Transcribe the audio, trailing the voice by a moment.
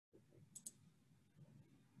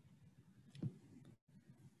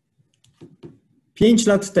5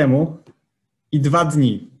 lat temu i 2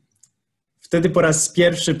 dni. Wtedy po raz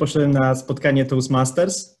pierwszy poszedłem na spotkanie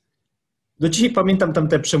Toastmasters. Do dzisiaj pamiętam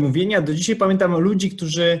tamte przemówienia, do dzisiaj pamiętam ludzi,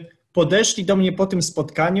 którzy podeszli do mnie po tym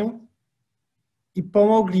spotkaniu i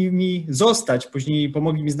pomogli mi zostać, później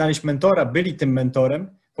pomogli mi znaleźć mentora, byli tym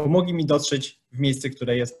mentorem, pomogli mi dotrzeć w miejsce, w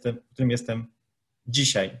którym jestem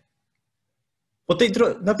dzisiaj.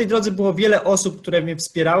 Na tej drodze było wiele osób, które mnie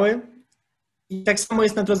wspierały i tak samo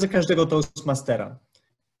jest na drodze każdego Toastmastera.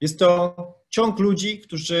 Jest to ciąg ludzi,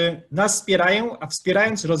 którzy nas wspierają, a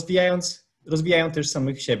wspierając, rozwijają też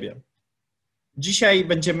samych siebie. Dzisiaj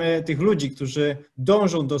będziemy tych ludzi, którzy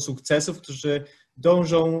dążą do sukcesów, którzy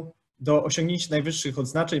dążą do osiągnięcia najwyższych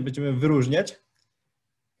odznaczeń, będziemy wyróżniać.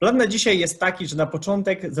 Plan na dzisiaj jest taki, że na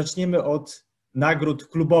początek zaczniemy od nagród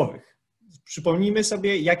klubowych. Przypomnijmy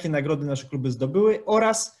sobie, jakie nagrody nasze kluby zdobyły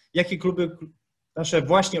oraz jakie kluby nasze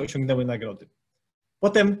właśnie osiągnęły nagrody.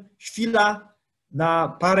 Potem chwila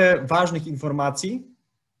na parę ważnych informacji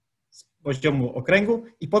z poziomu okręgu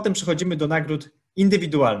i potem przechodzimy do nagród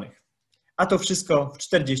indywidualnych. A to wszystko w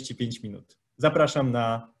 45 minut. Zapraszam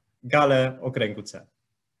na galę okręgu C.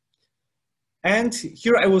 And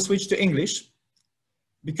here I will switch to English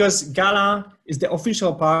because Gala is the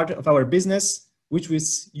official part of our business, which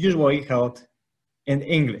is usually held in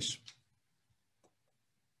English.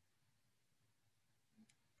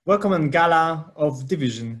 Welcome on Gala of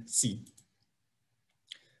Division C.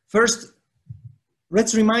 First,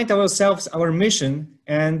 let's remind ourselves our mission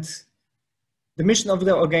and the mission of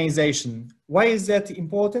the organization. Why is that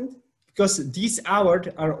important? Because these awards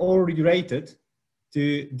are all related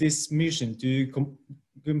to this mission, to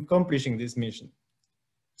accomplishing this mission.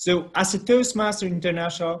 So as a Toastmaster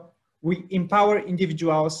International, we empower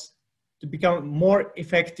individuals to become more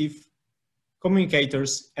effective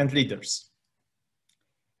communicators and leaders.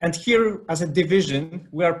 And here as a division,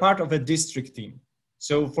 we are part of a district team.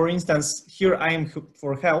 So for instance, here I am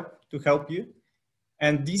to help you.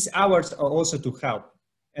 And these awards are also to help.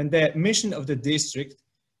 And the mission of the district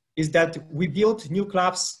is that we build new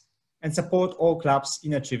clubs and support all clubs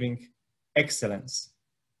in achieving excellence.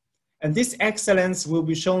 And this excellence will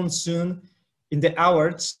be shown soon in the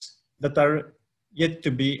awards that are yet to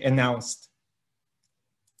be announced.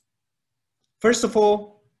 First of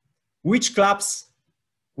all, which clubs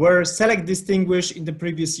were select distinguished in the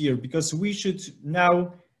previous year? Because we should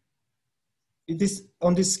now, it is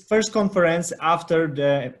on this first conference after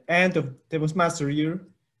the end of the Toastmaster year,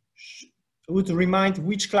 would remind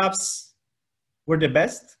which clubs were the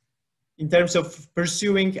best in terms of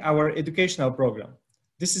pursuing our educational program.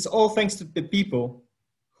 This is all thanks to the people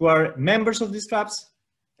who are members of these clubs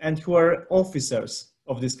and who are officers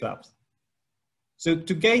of these clubs. So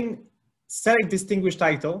to gain select distinguished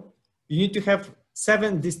title, you need to have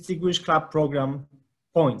 7 distinguished club program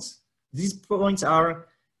points. These points are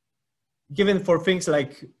given for things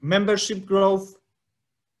like membership growth,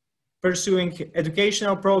 pursuing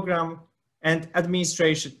educational program, and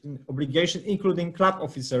administration obligation, including club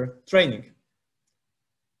officer training.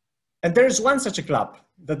 And there is one such a club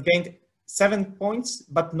that gained 7 points,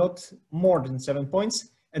 but not more than 7 points.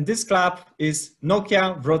 And this club is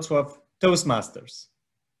Nokia Wrocław Toastmasters.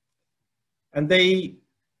 And they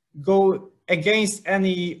go against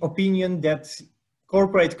any opinion that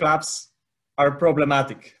corporate clubs are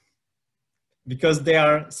problematic because they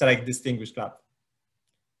are select distinguished club.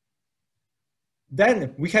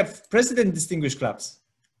 Then we have president distinguished clubs,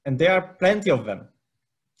 and there are plenty of them.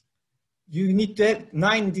 You need to have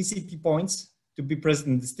 9 DCP points to be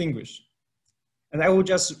president distinguished. And I will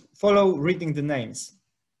just follow reading the names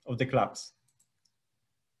of the clubs.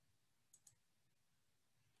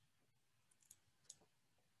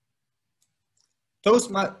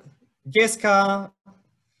 GSK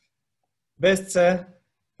BSC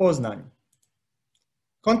Poznań,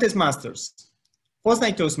 Contest Masters,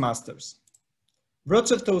 Poznań Toastmasters,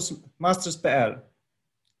 Wrocław Toastmasters.pl,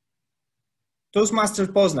 Toastmaster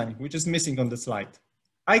Poznań, which is missing on the slide,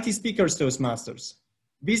 IT Speakers Toastmasters,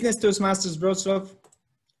 Business Toastmasters Wrocław,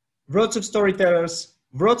 Wrocław Storytellers,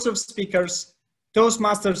 Wrocław Speakers,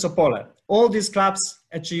 Toastmasters Opole. All these clubs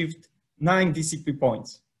achieved 9 DCP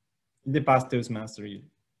points in the past Toastmaster year.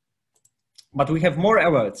 But we have more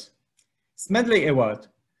awards. Smedley Award.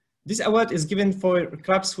 This award is given for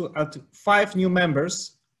clubs who had 5 new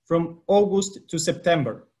members from August to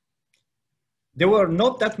September. There were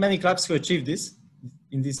not that many clubs who achieved this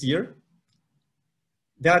in this year.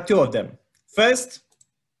 There are 2 of them. First,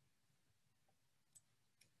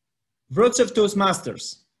 Wrocław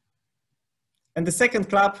Toastmasters. And the second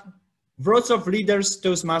club, Wrocław Leaders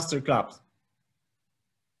Toastmaster Club.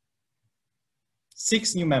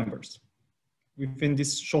 6 new members within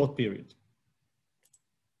this short period.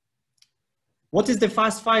 What is the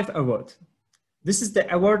Fast Five Award? This is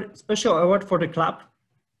the award, special award for the club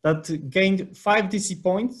that gained 5 DC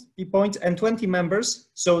points, and 20 members.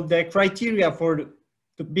 So the criteria for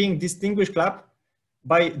being distinguished club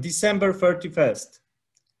by December 31st.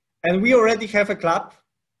 And we already have a club,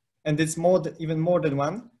 and it's even more than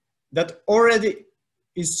one, that already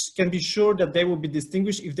can be sure that they will be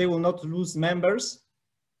distinguished if they will not lose members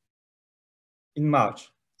in March.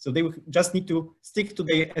 So they will just need to stick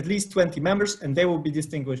to at least 20 members and they will be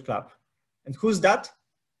distinguished club. And who's that?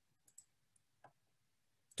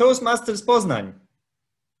 Toastmasters Poznań,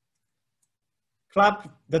 club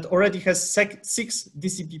that already has 6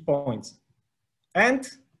 DCP points. And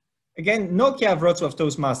again, Nokia Wrocław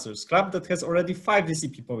Toastmasters, club that has already 5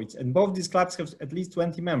 DCP points, and both these clubs have at least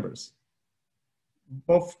 20 members.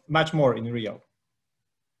 Both much more in Rio.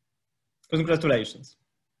 Congratulations.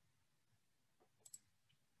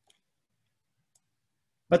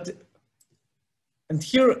 And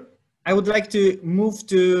here I would like to move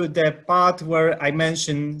to the part where I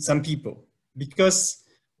mention some people, because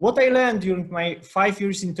what I learned during my 5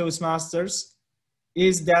 years in Toastmasters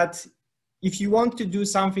is that if you want to do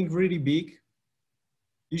something really big,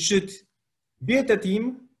 you should build a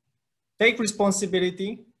team, take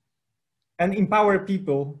responsibility, and empower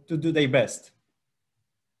people to do their best,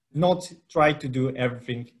 not try to do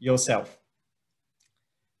everything yourself.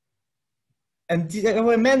 And there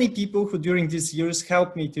were many people who during these years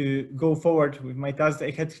helped me to go forward with my tasks.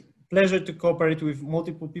 I had pleasure to cooperate with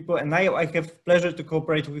multiple people, and now I have pleasure to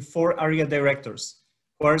cooperate with 4 area directors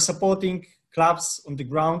who are supporting clubs on the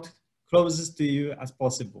ground closest to you as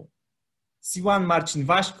possible. C1 Marcin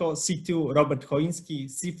Waśko, C2 Robert Choiński,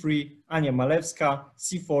 C3 Ania Malewska,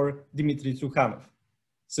 C4 Dmitry Trukhanov.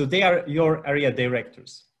 So they are your area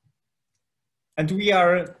directors. And we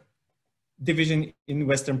are division in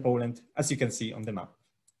Western Poland, as you can see on the map,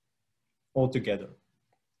 all together.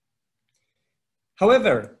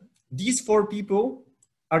 However, these 4 people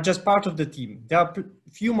are just part of the team. There are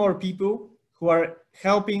few more people who are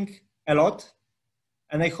helping a lot,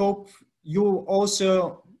 and I hope you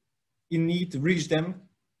also in need to reach them,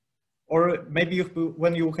 or maybe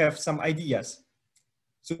when you have some ideas.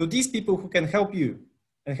 So these people who can help you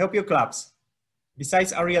and help your clubs,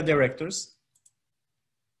 besides area directors,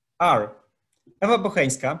 are Ewa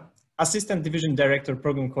Bocheńska, Assistant Division Director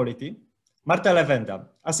Program Quality, Marta Lewenda,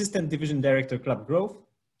 Assistant Division Director Club Growth,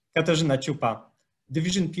 Katarzyna Ciupa,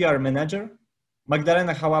 Division PR Manager,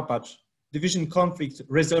 Magdalena Hałapacz, Division Conflict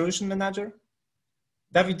Resolution Manager,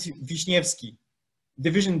 Dawid Wiśniewski,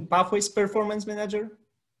 Division Pathways Performance Manager,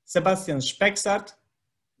 Sebastian Speksart,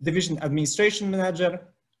 Division Administration Manager,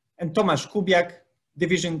 and Tomasz Kubiak,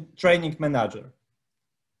 Division Training Manager.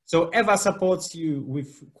 So Eva supports you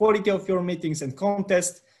with quality of your meetings and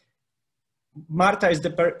contests. Marta is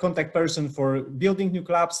the contact person for building new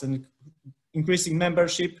clubs and increasing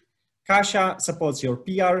membership. Kasia supports your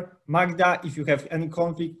PR. Magda, if you have any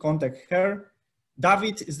conflict, contact her.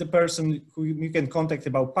 David is the person who you can contact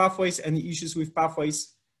about pathways, any issues with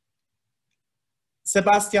pathways.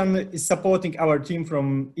 Sebastian is supporting our team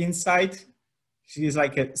from inside. She is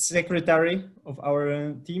like a secretary of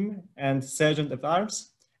our team and sergeant at arms.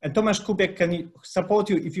 And Tomasz Kubiak can support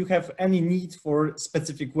you if you have any need for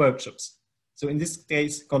specific workshops. So in this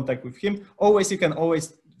case, contact with him. You can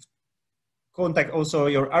always contact also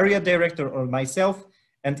your area director or myself,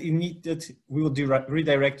 and if needed, we will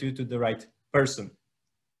redirect you to the right person.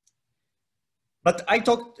 But I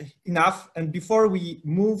talked enough, and before we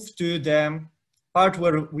move to the part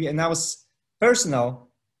where we announce personal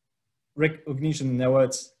recognition and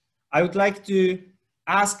awards, I would like to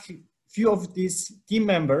ask a few of these team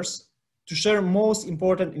members to share most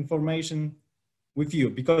important information with you,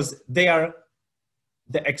 because they are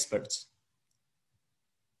the experts.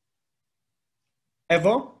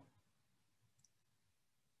 Evo,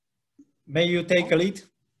 may you take a lead?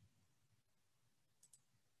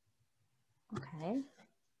 Okay.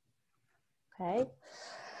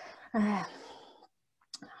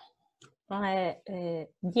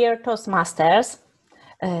 Dear Toastmasters,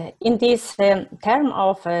 in this term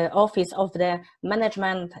of office of the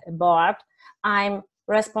management board, I'm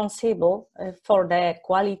responsible for the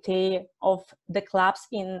quality of the clubs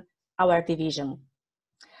in our division.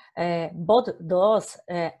 Both those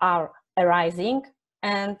are arising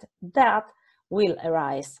and that will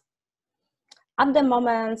arise. At the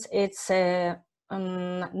moment, it's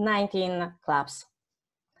 19 clubs.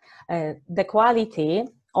 The quality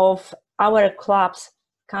of our clubs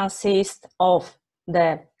consists of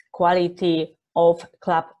the quality of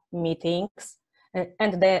club meetings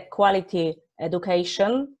and the quality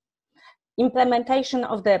education, implementation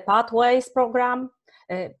of the pathways program,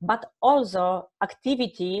 but also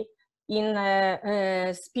activity in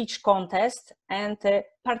speech contest and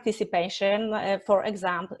participation, for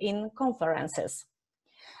example, in conferences.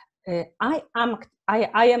 I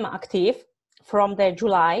am active from the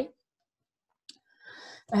July.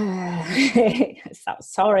 So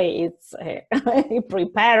sorry, it's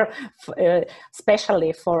prepare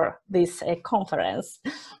especially for this conference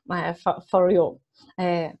for you.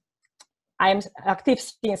 I'm active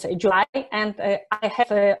since July, and I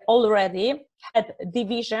have already had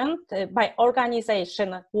division by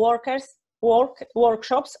organization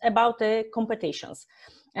workshops about the competitions.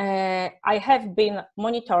 I have been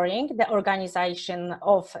monitoring the organization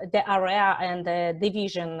of the area and the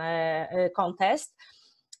division contest.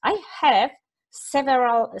 I have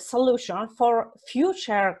several solutions for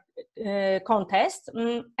future contests,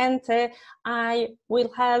 and I will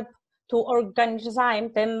help to organize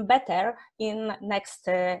them better in next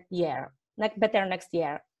year. Next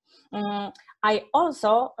year. I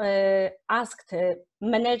also asked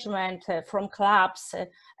management from clubs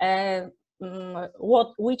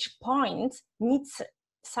which points needs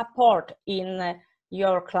support in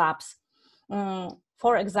your clubs.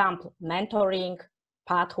 For example, mentoring,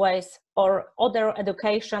 pathways, or other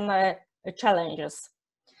education challenges.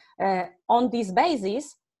 On this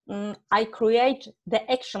basis, I create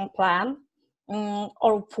the action plan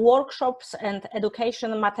of workshops and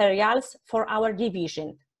education materials for our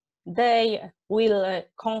division. They will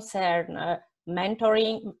concern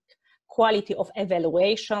mentoring, quality of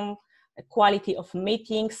evaluation, quality of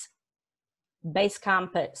meetings,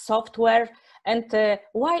 Basecamp software, and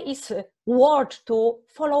why is worth to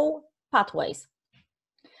follow pathways.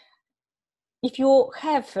 If you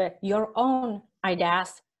have your own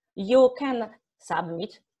ideas, you can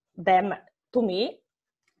submit them to me.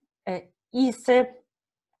 Is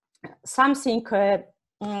something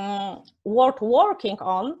worth working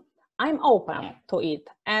on? I'm open to it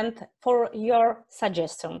and for your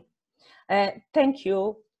suggestion. Thank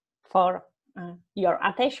you for your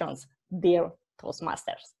attention, dear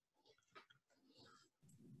Toastmasters.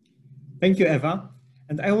 Thank you, Eva.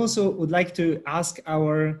 And I also would like to ask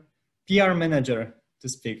our PR manager to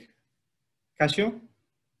speak. Kasiu?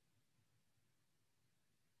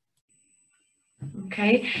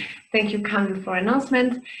 Okay, thank you, Kamil, for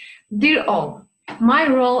announcement. Dear all, my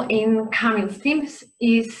role in Kamil's team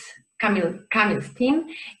is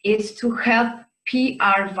to help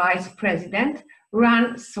PR Vice President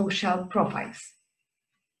run social profiles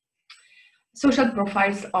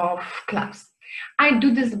of clubs. I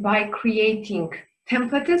do this by creating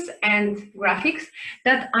templates and graphics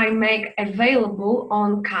that I make available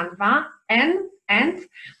on Canva and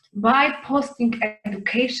by posting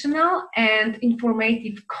educational and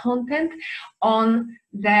informative content on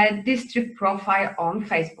the district profile on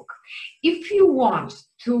Facebook. If you want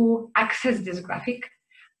to access this graphic,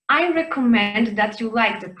 I recommend that you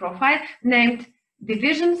like the profile named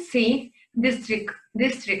Division C District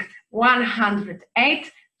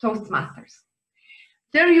 108 Toastmasters.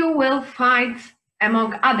 There you will find,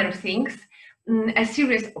 among other things, a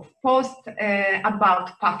series of posts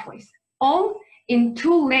about pathways, all in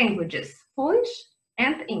 2 languages, Polish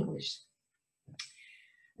and English.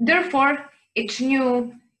 Therefore, each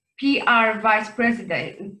new PR Vice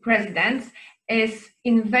President is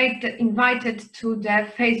invited to the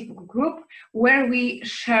Facebook group where we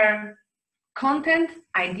share content,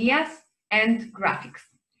 ideas, and graphics.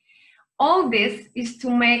 All this is to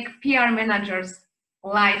make PR managers'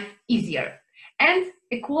 life easier and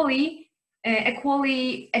equally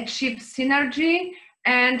achieve synergy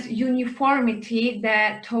and uniformity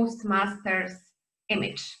the Toastmasters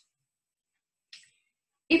image.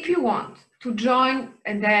 If you want to join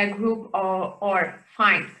the group or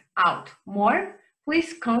find out more,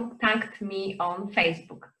 please contact me on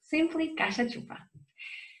Facebook, simply Kasia Ciupa.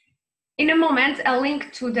 In a moment, a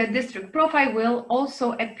link to the district profile will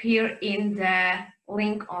also appear in the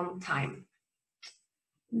link on time.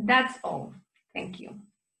 That's all. Thank you.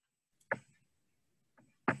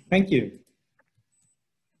 Thank you.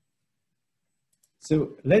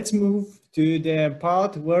 So let's move to the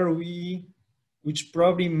part which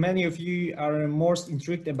probably many of you are most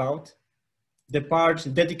intrigued about, the part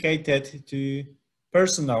dedicated to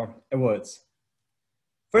personal awards.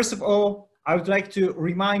 First of all, I would like to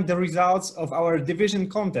remind the results of our division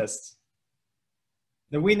contests.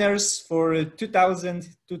 The winners for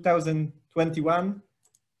 2000-2021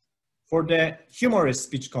 for the humorous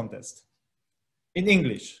speech contest in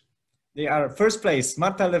English. They are first place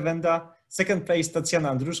Marta Lewenda, second place Tatiana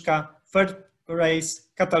Andruszka, third place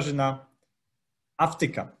Katarzyna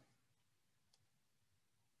Awtyka.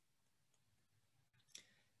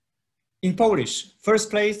 In Polish, first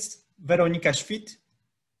place, Weronika Świt.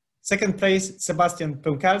 Second place, Sebastian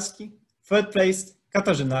Pełkalski. Third place,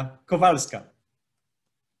 Katarzyna Kowalska.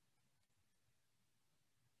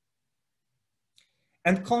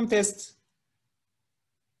 And contest,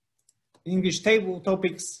 English table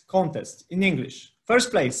topics contest in English.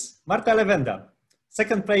 First place, Marta Lewenda.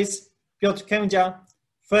 Second place, Piotr Kędzia.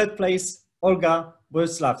 Third place, Olga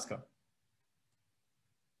Bolesławska.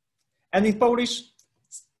 And in Polish,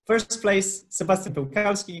 first place, Sebastian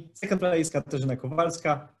Pełkalski. Second place, Katarzyna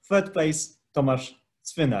Kowalska. Third place, Tomasz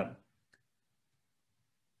Cwynar.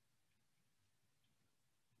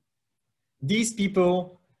 These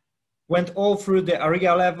people went all through the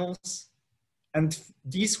area levels, and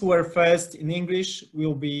these who were first in English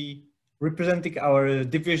will be representing our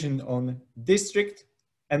division on district,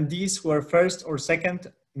 and these who are first or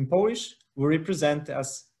second in Polish will represent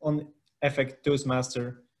us on Effect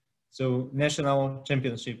Toastmaster, so National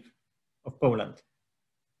Championship of Poland.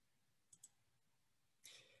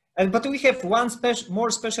 But we have one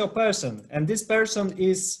more special person, and this person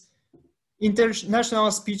is International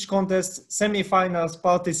Speech Contest semi-finals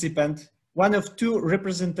participant, one of two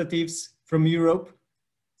representatives from Europe,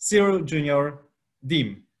 Cyril Junior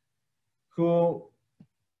Dim, who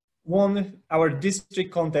won our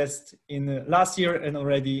district contest in last year and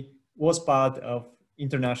already was part of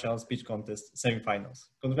International Speech Contest semi-finals.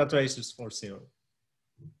 Congratulations for Cyril.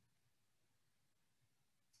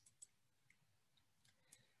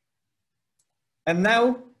 And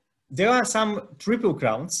now there are some triple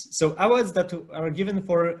crowns, so awards that are given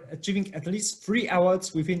for achieving at least 3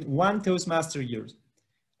 awards within one Toastmaster year.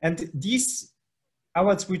 And these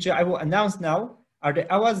awards, which I will announce now, are the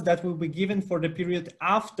awards that will be given for the period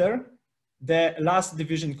after the last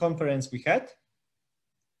division conference we had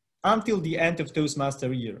until the end of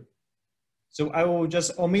Toastmaster year. So I will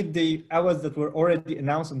just omit the awards that were already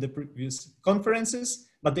announced on the previous conferences,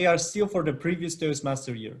 but they are still for the previous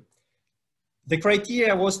Toastmaster year. The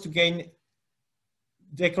criteria was to gain,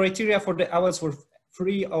 the criteria for the awards were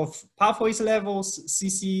free of pathways levels,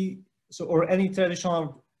 CC, so, or any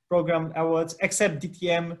traditional program awards, except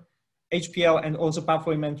DTM, HPL, and also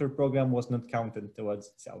Pathway Mentor program was not counted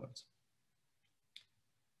towards these awards.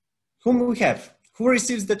 Whom we have? Who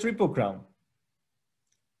receives the Triple Crown?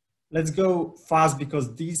 Let's go fast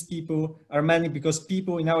because these people are many, because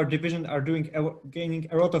people in our division are gaining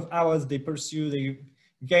a lot of awards. They pursue, they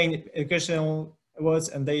gain educational awards,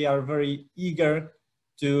 and they are very eager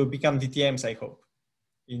to become DTMs, I hope,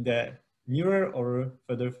 in the nearer or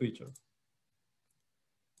further future.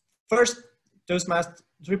 First, Toastmaster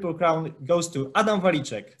Triple Crown goes to Adam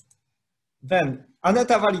Waliczek, then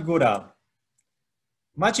Aneta Waligura,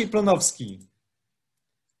 Maciej Plonowski,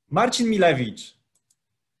 Marcin Milewicz,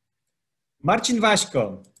 Marcin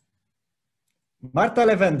Waśko, Marta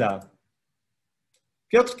Lewenda,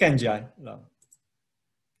 Piotr Kędzia,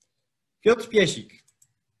 Piotr Piesik,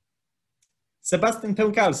 Sebastian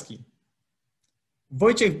Pełkalski,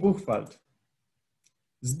 Wojciech Buchwald,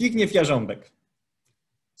 Zbigniew Jarząbek.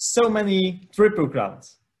 So many Triple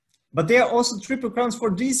Crowns. But there are also Triple Crowns for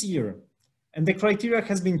this year. And the criteria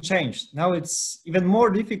has been changed. Now it's even more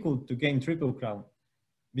difficult to gain Triple Crown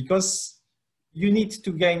because you need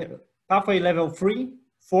to gain pathway level 3,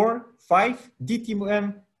 4, 5,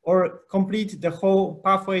 DTM, or complete the whole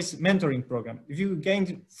Pathways mentoring program. If you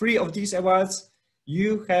gained 3 of these awards,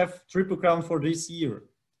 you have Triple Crown for this year.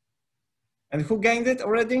 And who gained it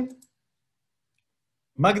already?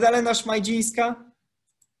 Magdalena Szmajdzińska,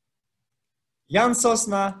 Jan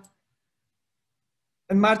Sosna,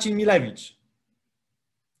 and Marcin Milewicz.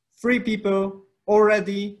 3 people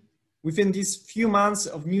already within these few months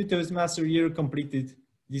of new Toastmaster year completed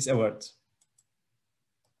these awards.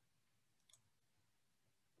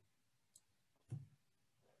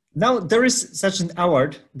 Now there is such an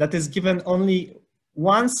award that is given only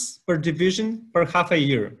once per division per half a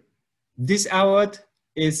year. This award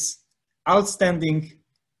is Outstanding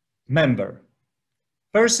Member.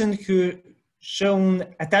 Person who shown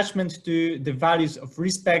attachment to the values of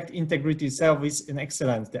respect, integrity, service, and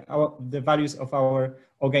excellence, the values of our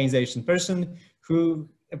organization. Person who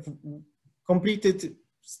completed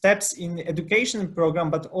steps in education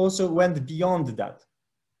program, but also went beyond that.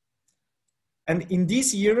 And in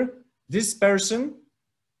this year, this person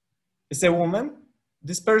is a woman.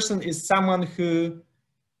 This person is someone who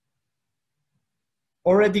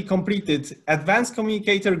already completed Advanced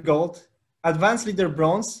Communicator Gold, Advanced Leader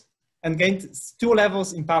Bronze, and gained 2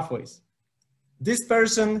 levels in Pathways. This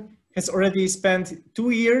person has already spent 2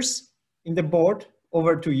 years in the board,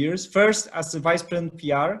 over 2 years, first as a Vice President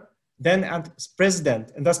PR, then as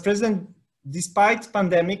President. And as President, despite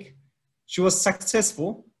pandemic, she was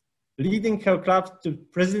successful, leading her club to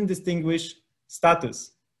President Distinguished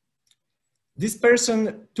status. This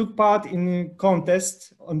person took part in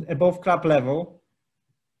contests on above club level.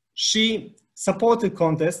 She supported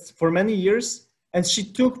contests for many years, and she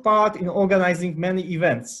took part in organizing many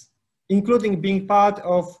events, including being part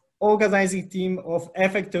of organizing team of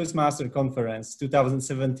Effect Toastmaster Conference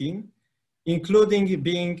 2017, including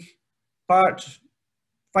being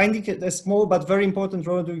finding a small but very important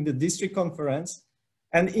role during the district conference,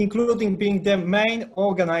 and including being the main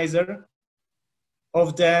organizer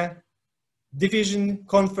of the division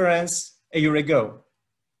conference a year ago,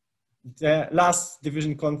 the last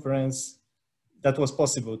division conference that was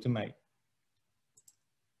possible to make.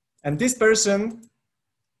 And this person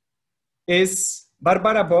is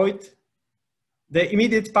Barbara Boyd, the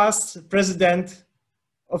immediate past president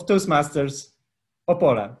of Toastmasters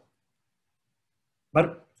Opole.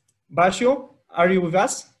 Basiu, are you with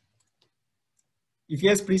us? If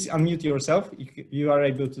yes, please unmute yourself if you are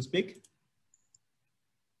able to speak.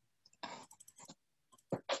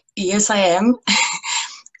 Yes, I am.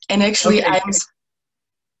 And actually, okay.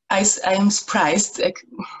 I am surprised.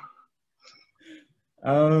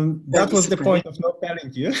 That was the point of not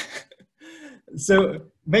telling you. So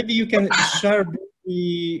maybe you can share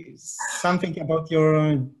something about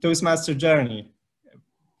your Toastmaster journey.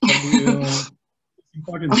 It's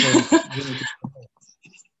important for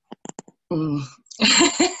you.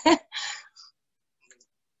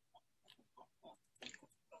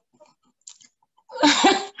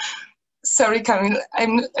 Sorry, Kamil,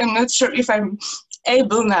 I'm not sure if I'm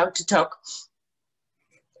able now to talk.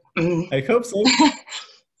 I hope so.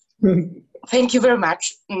 Thank you very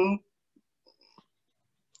much.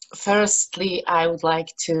 Firstly, I would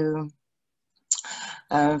like to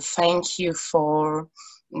thank you for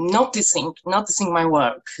noticing my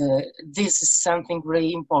work. This is something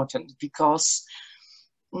really important because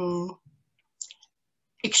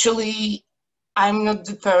actually I'm not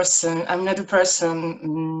the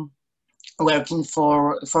person working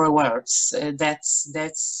for awards.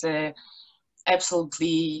 That's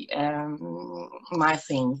absolutely my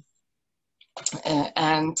thing.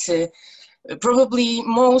 And probably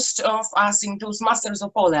most of us in Toastmasters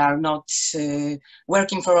Opole are not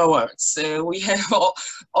working for awards. We have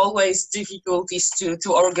always difficulties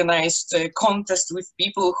to organize the contest with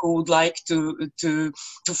people who would like to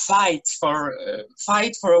fight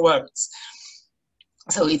for awards.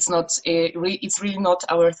 So it's really not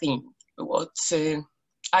our thing. What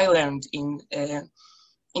I learned in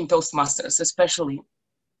Toastmasters, especially,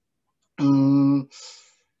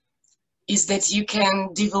 is that you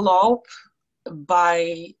can develop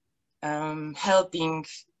by helping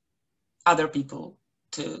other people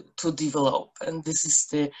to develop, and this is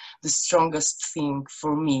the strongest thing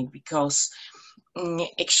for me, because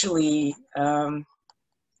actually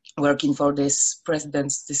working for this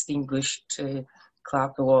President's Distinguished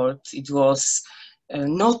Club Award, it was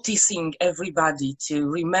noticing everybody to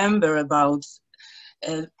remember about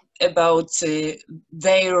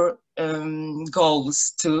their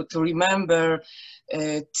goals, to remember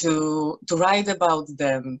to write about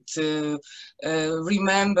them, to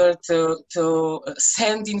remember to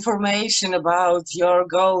send information about your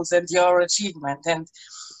goals and your achievement.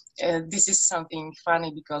 And this is something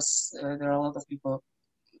funny because there are a lot of people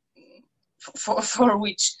for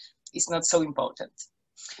which it's not so important,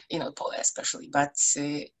 in Opole especially. But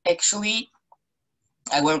actually,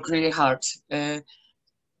 I work really hard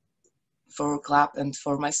for club and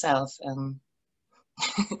for myself, and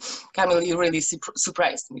Kamil, you really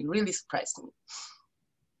surprised me.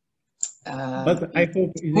 But I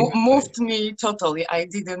hope it moved me totally. I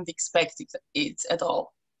didn't expect it at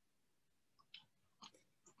all.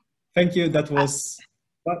 Thank you. That was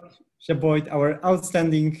Barbara Boyd, our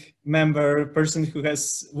outstanding member, person who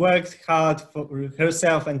has worked hard for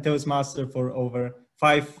herself and Toastmaster for over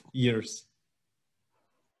 5 years.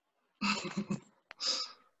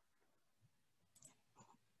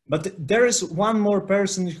 But there is one more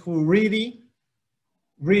person who really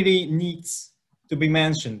needs to be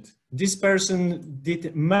mentioned. This person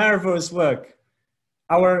did marvelous work.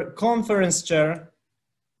 Our conference chair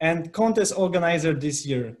and contest organizer this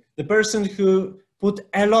year, the person who put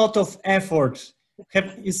a lot of effort.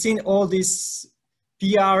 Have you seen all this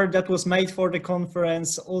PR that was made for the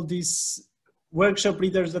conference, all these workshop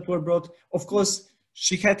leaders that were brought? Of course,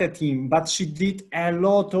 she had a team, but she did a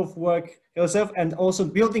lot of work herself, and also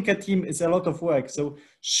building a team is a lot of work. So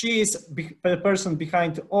she is the person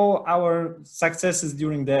behind all our successes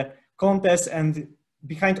during the contest and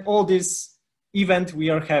behind all this event we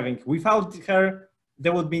are having. Without her,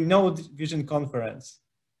 there would be no division conference.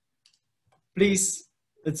 Please,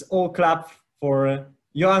 let's all clap for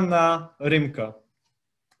Joanna Rymko.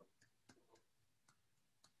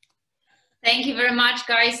 Thank you very much,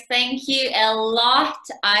 guys. Thank you a lot.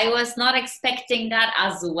 I was not expecting that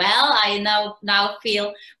as well. I now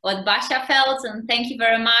feel what Basia felt, and thank you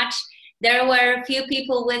very much. There were a few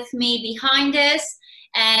people with me behind us,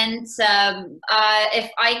 and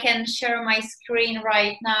if I can share my screen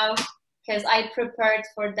right now, because I prepared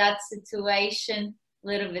for that situation a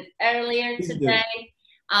little bit earlier today.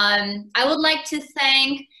 I would like to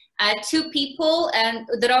thank two people,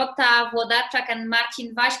 Dorota Włodarczak and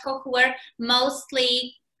Marcin Waśko, who were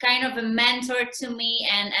mostly kind of a mentor to me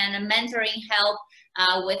and a mentoring help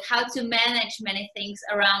with how to manage many things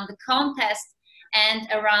around the contest and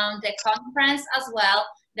around the conference as well.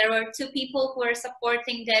 There were two people who were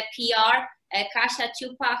supporting the PR, Kasia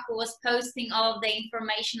Ciupa, who was posting all of the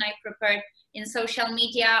information I prepared in social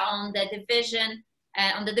media on the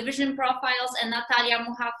division profiles, and Natalia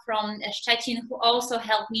Mucha from Szczecin, who also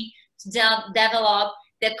helped me to develop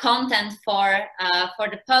the content for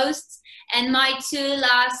the posts. And my two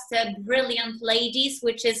last brilliant ladies,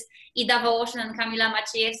 which is Ida Wołoszyn and Kamila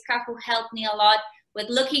Maciejewska, who helped me a lot with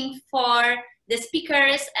looking for the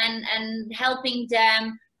speakers and helping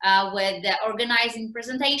them with the organizing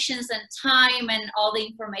presentations and time and all the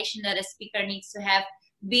information that a speaker needs to have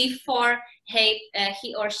before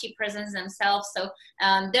he or she presents themselves. So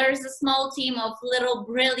there is a small team of little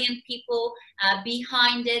brilliant people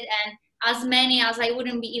behind it, and as many as I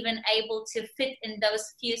wouldn't be even able to fit in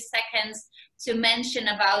those few seconds to mention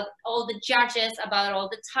about all the judges, about all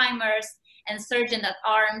the timers and Sergeant at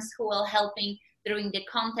Arms who were helping during the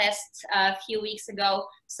contest a few weeks ago.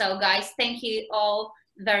 So guys, thank you all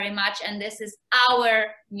very much, and this is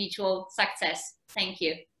our mutual success. Thank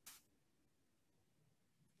you.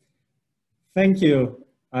 Thank you,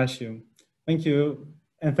 Asiu. Thank you,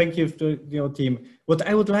 and thank you to your team. What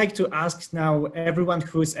I would like to ask now, everyone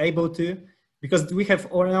who is able to, because we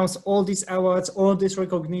have announced all these awards, all this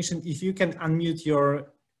recognition, if you can unmute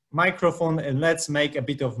your microphone and let's make a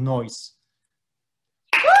bit of noise.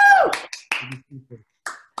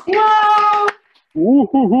 Wow!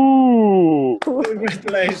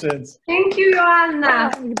 Congratulations. Thank you,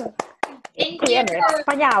 Joanna. Dziękujemy,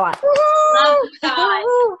 wspaniała.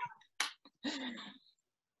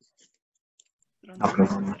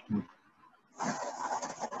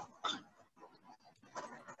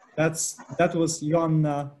 That was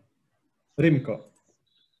Joanna Rymko,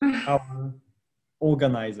 our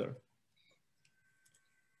organizer.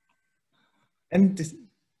 And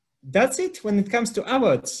that's it when it comes to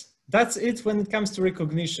awards. That's it when it comes to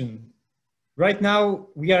recognition. Right now,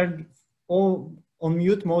 we are all on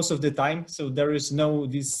mute most of the time, so there is no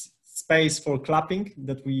this space for clapping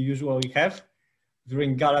that we usually have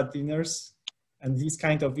during gala dinners and these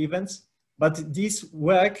kind of events. But this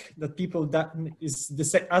work that people done is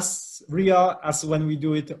as real as when we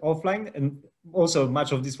do it offline, and also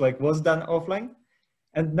much of this work was done offline.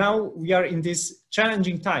 And now we are in this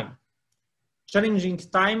challenging time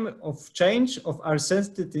of change, of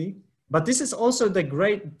uncertainty. But this is also the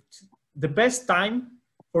best time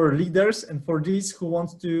for leaders and for these who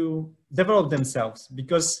want to develop themselves,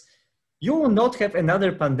 because you will not have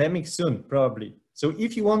another pandemic soon, probably. So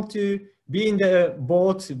if you want to be in the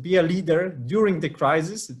boat, be a leader during the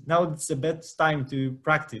crisis, now it's the best time to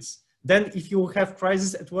practice. Then if you have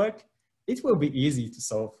crisis at work, it will be easy to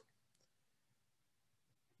solve.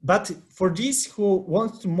 But for these who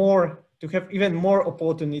want to have even more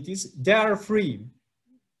opportunities, they are free.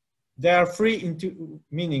 They are free in two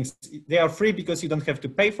meanings. They are free because you don't have to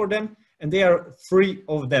pay for them, and they are free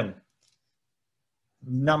of them.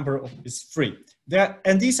 Number is free.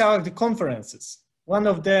 And these are the conferences. One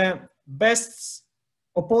of the best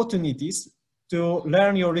opportunities to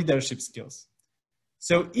learn your leadership skills.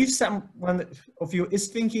 So if someone of you is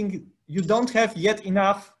thinking you don't have yet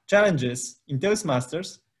enough challenges in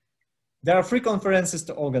Toastmasters, there are 3 conferences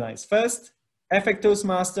to organize. First, Effect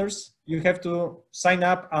Toastmasters. You have to sign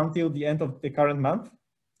up until the end of the current month.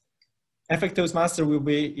 Effect Toastmaster will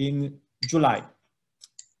be in July.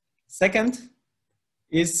 Second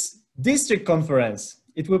is District Conference.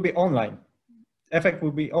 It will be online. Effect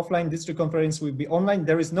will be offline, District Conference will be online.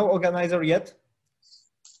 There is no organizer yet.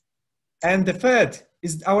 And the third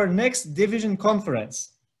is our next division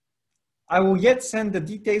conference. I will yet send the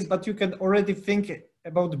details, but you can already think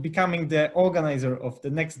about becoming the organizer of the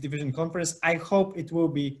next division conference. I hope it will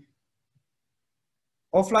be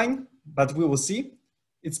offline, but we will see.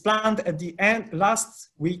 It's planned at the last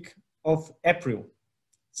week of April.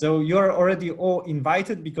 So you're already all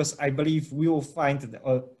invited, because I believe we will find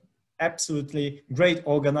an absolutely great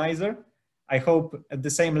organizer. I hope at the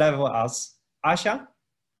same level as Asia.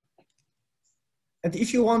 And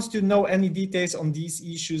if you want to know any details on these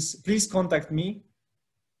issues, please contact me.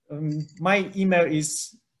 My email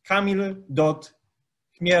is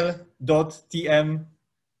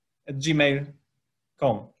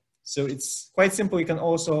kamil.chmiel.tm@gmail.com. So it's quite simple. You can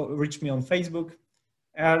also reach me on Facebook,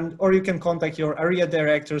 or you can contact your area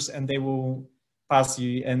directors and they will pass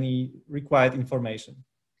you any required information.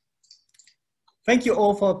 Thank you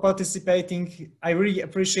all for participating. I really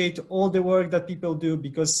appreciate all the work that people do,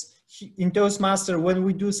 because in Toastmasters, when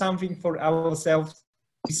we do something for ourselves,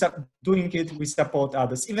 we support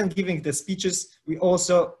others. Even giving the speeches, we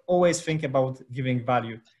also always think about giving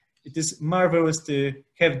value. It is marvelous to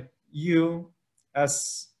have you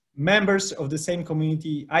as members of the same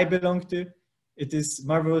community I belong to. It is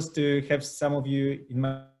marvelous to have some of you in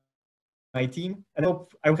my team, and I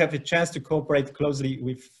hope I will have a chance to cooperate closely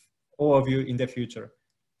with all of you in the future.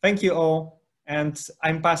 Thank you all, and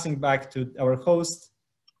I'm passing back to our host,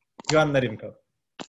 Joanna Rymko.